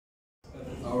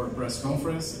our press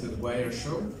conference, the Embraer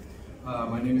show.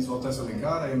 My name is Walter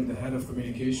Alencar. I am the head of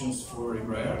communications for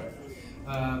Embraer.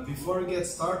 Before we get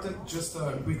started, just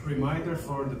a quick reminder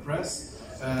for the press.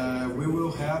 We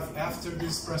will have, after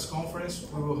this press conference,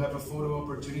 we will have a photo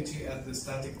opportunity at the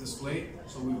static display.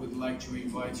 So we would like to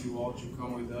invite you all to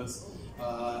come with us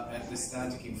at the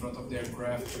static in front of the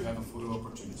aircraft to have a photo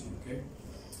opportunity, okay?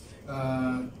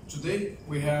 Today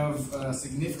we have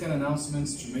significant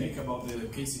announcements to make about the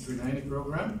C390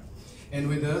 program. And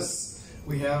with us,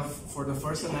 we have, for the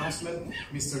first announcement,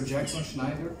 Mr. Jackson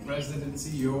Schneider, President and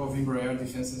CEO of Embraer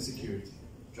Defense and Security.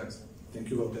 Jackson. Thank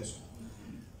you, Walter.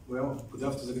 Well, good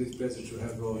afternoon. It's a great pleasure to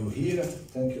have all you here.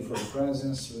 Thank you for the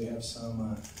presence. We have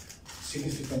some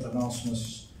significant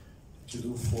announcements to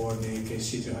do for the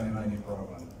C390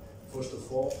 program. First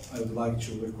of all, I would like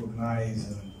to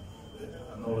recognize and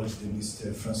acknowledge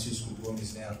Mr. Francisco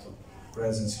Gomes Neto,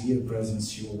 presence here, President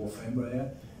CEO of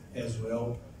Embraer, as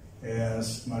well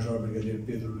as Major Brigadier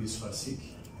Pedro Luis Farsic,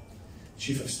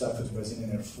 Chief of Staff of the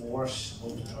Brazilian Air Force,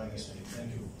 both joining us today.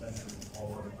 Thank you all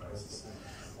for the presence.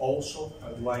 Also,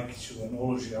 I would like to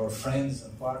acknowledge our friends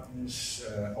and partners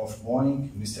of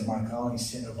Boeing, Mr. Mark Allen,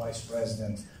 Senior Vice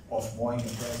President of Boeing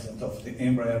and President of the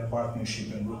Embraer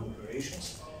Partnership and Group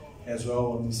Operations, as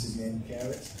well as Mrs. Nancy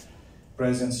Carrett,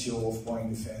 President and CEO of Boeing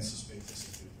Defense and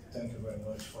Security. Thank you very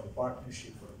much for the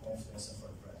partnership, for the confidence, and for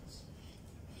the presence.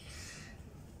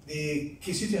 The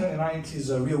C390 is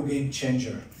a real game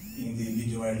changer in the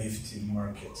medium airlift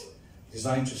market,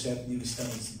 designed to set new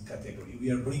standards in the category.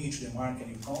 We are bringing to the market a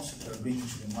new concept, we are bringing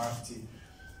to the market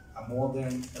a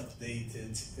modern,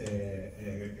 updated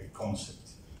concept.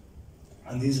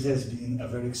 And this has been a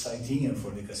very exciting year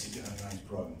for the C390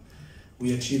 program.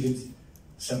 We achieved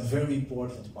some very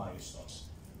important milestones.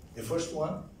 The first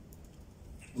one,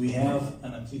 we have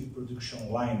an active production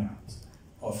lineup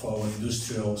of our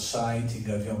industrial site in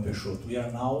Gavião Peixoto. We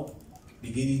are now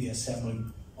beginning the assembly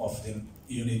of the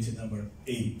unit number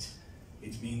 8.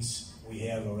 It means we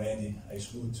have already a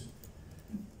smooth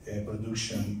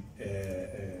production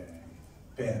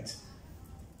path.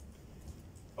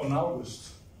 On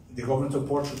August, the government of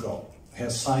Portugal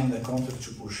has signed a contract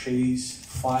to purchase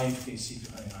 5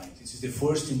 C390. This is the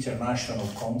first international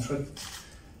contract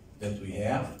that we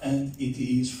have, and it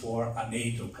is for a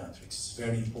NATO country. It's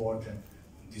very important,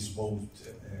 these both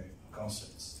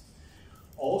concepts.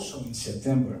 Also in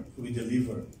September, we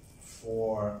delivered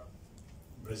for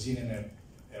Brazilian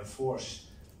Air Force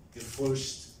the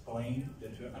first plane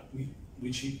that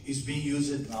which is being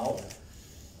used now,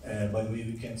 but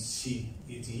we can see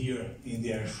it here in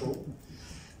the air show.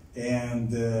 And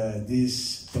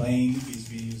this plane is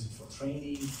being used for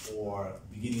training, for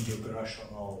beginning the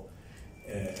operational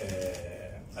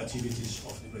activities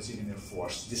of the Brazilian Air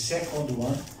Force. The second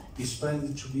one is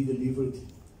planned to be delivered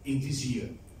in this year.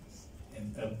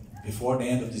 And before the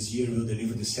end of this year, we'll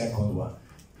deliver the second one.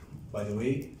 By the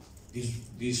way,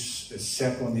 this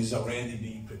second is already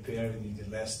being prepared in the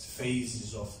last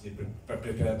phases of the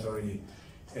preparatory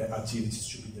activities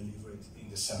to be delivered in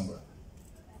December.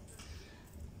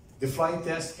 The flight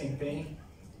test campaign,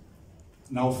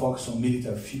 now focused on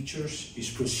military features, is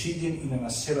proceeding in an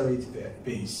accelerated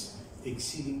pace,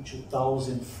 exceeding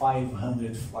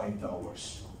 2,500 flight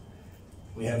hours.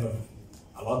 We have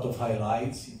a lot of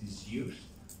highlights in this year.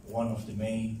 One of the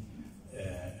main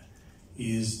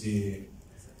is the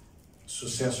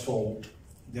successful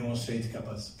demonstrated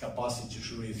capacity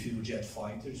to refuel jet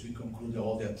fighters. We concluded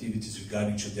all the activities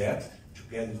regarding to that,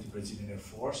 together with the Brazilian Air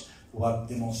Force, who have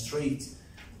demonstrated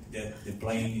that the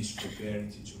plane is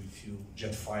prepared to refuel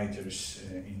jet fighters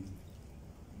in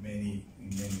many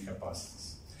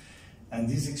capacities. And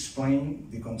this explains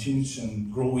the continuous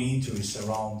and growing interest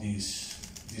around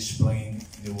this plane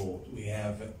in the world. We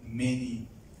have many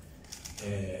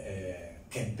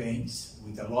campaigns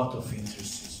with a lot of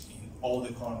interest in all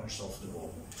the corners of the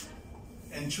world.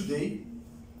 And today,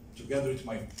 together with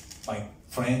my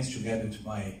friends, together with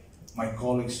my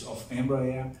colleagues of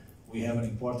Embraer, we have an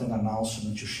important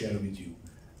announcement to share with you.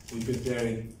 We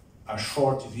prepared a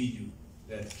short video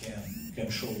that can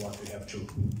show what we have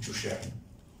to share.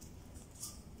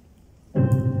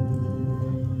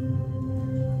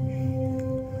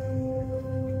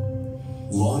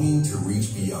 Longing to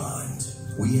reach beyond,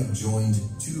 we have joined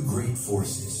two great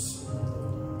forces.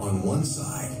 On one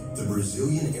side, the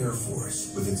Brazilian Air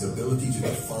Force with its ability to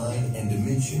define and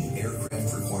dimension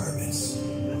aircraft requirements.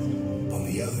 On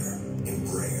the other,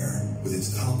 Embraer with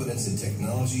its competence in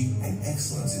technology and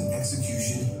excellence in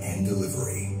execution and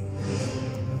delivery.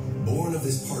 Born of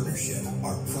this partnership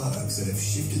are products that have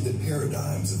shifted the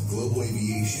paradigms of global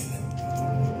aviation.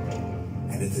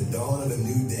 And at the dawn of a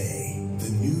new day, the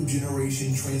new generation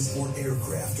mission transport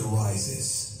aircraft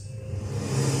arises.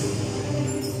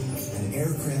 An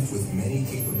aircraft with many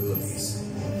capabilities.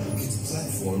 Its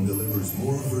platform delivers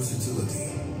more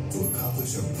versatility to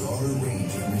accomplish a broader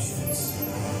range of missions.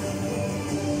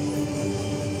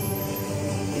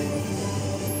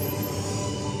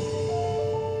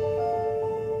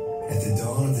 At the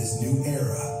dawn of this new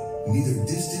era, neither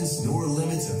distance nor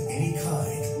limits of any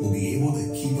kind will be able to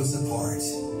keep us apart.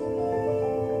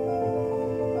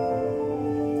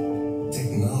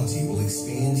 Technology will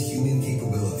expand human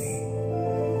capability.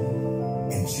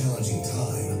 In challenging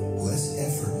time, less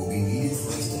effort will be needed for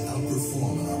us to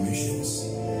outperform on our missions.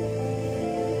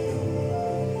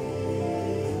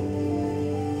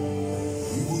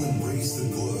 We will embrace the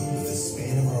globe with the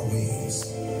span of our wings.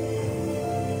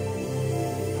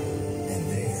 And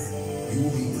there, we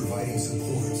will be providing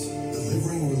support,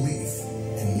 delivering relief,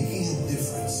 and making a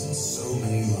difference in so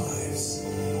many lives.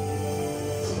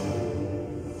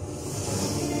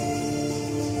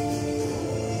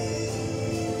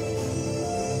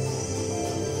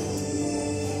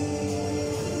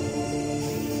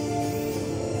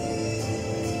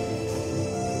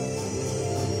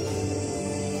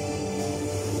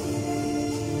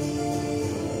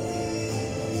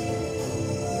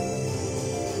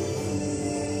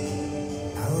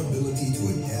 Our ability to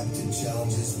adapt to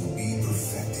challenges will be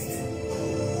perfected.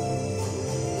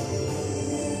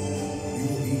 We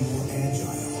will be more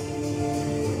agile,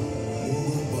 more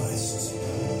robust,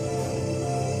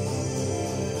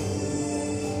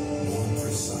 more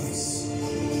precise.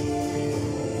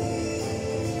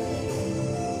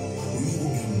 We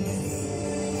will be many.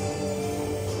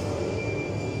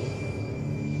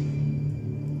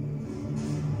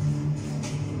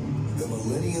 The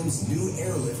Millennium's new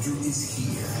airlifter is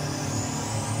here.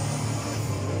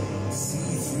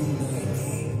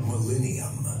 C390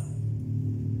 Millenium.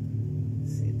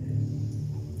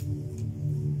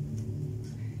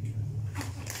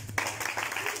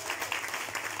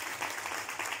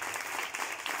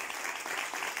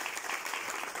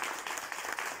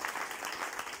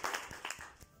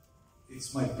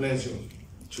 It's my pleasure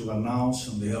to announce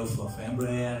on behalf of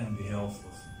Embraer and behalf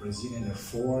of Brazilian Air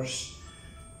Force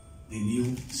the new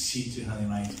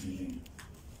C390 Millenium.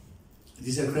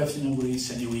 This aircraft inaugurates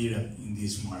a new era in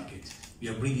this market. We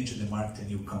are bringing to the market a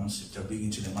new concept, we are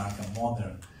bringing to the market a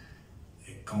modern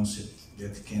concept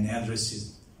that can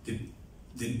address the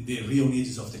real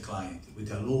needs of the client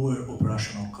with a lower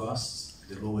operational costs,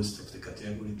 the lowest of the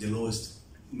category, the lowest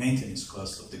maintenance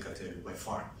cost of the category by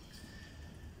far.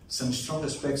 Some strong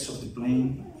aspects of the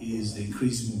plane is the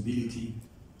increased mobility,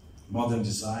 modern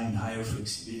design, higher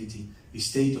flexibility,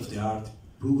 state-of-the-art,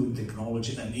 proven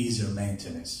technology, and easier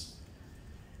maintenance.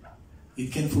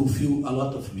 It can fulfill a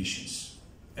lot of missions: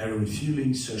 air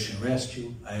refueling, search and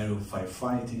rescue, aerial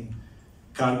firefighting,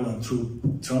 cargo and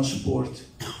troop transport,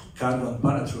 cargo and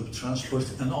paratroop transport,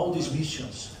 and all these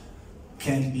missions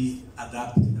can be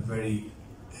adapted in a very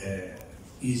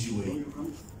easy way.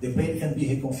 The plane can be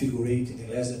reconfigured in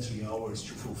less than 3 hours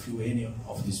to fulfill any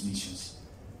of these missions.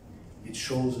 It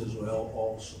shows as well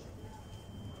also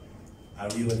a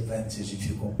real advantage if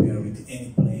you compare with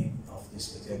any plane of this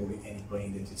category, any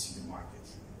plane that is in the market.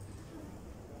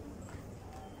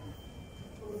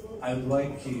 I would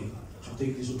like to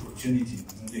take this opportunity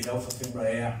on behalf of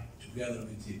Embraer, together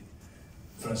with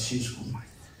Francisco,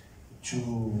 to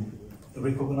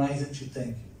recognize and to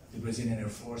thank the Brazilian Air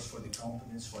Force for the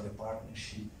confidence, for the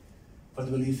partnership, for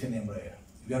the belief in Embraer.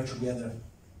 We are together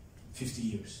 50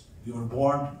 years. We were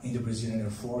born in the Brazilian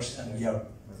Air Force, and we are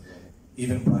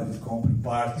even private company,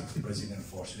 part of the Brazilian Air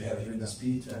Force. We have here in the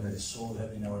spirit and the soul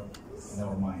have in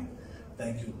our mind.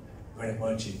 Thank you very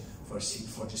much for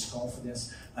this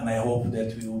confidence, and I hope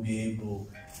that we will be able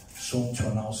soon to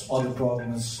announce other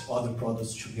programs, other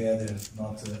products together,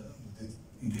 not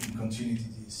in continuity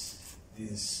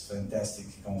this fantastic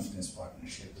confidence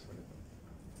partnership.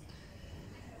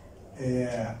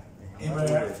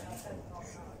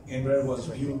 Embraer was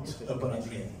built upon a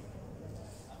dream,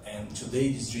 and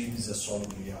today this dream is a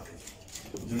solid reality.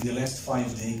 During the last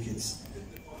 5 decades,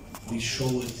 we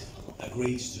showed a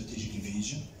great strategic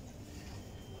vision.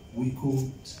 We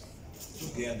could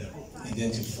together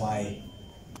identify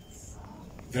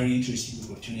very interesting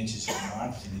opportunities in the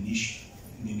market, in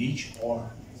the niche,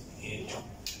 or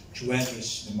to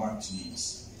address the market's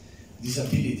needs. This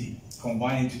ability,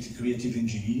 combined with creative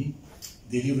engineering,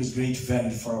 delivers great value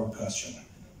for our customer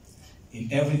in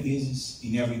every business,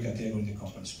 in every category in the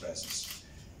company's presence.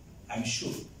 I'm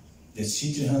sure that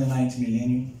C390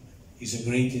 Millenium is a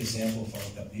great example of our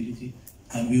capability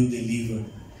and will deliver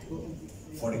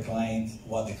for the client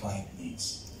what the client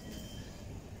needs.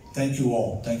 thank you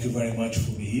all. Thank you very much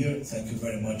for being here. Thank you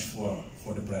very much for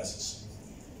the presence.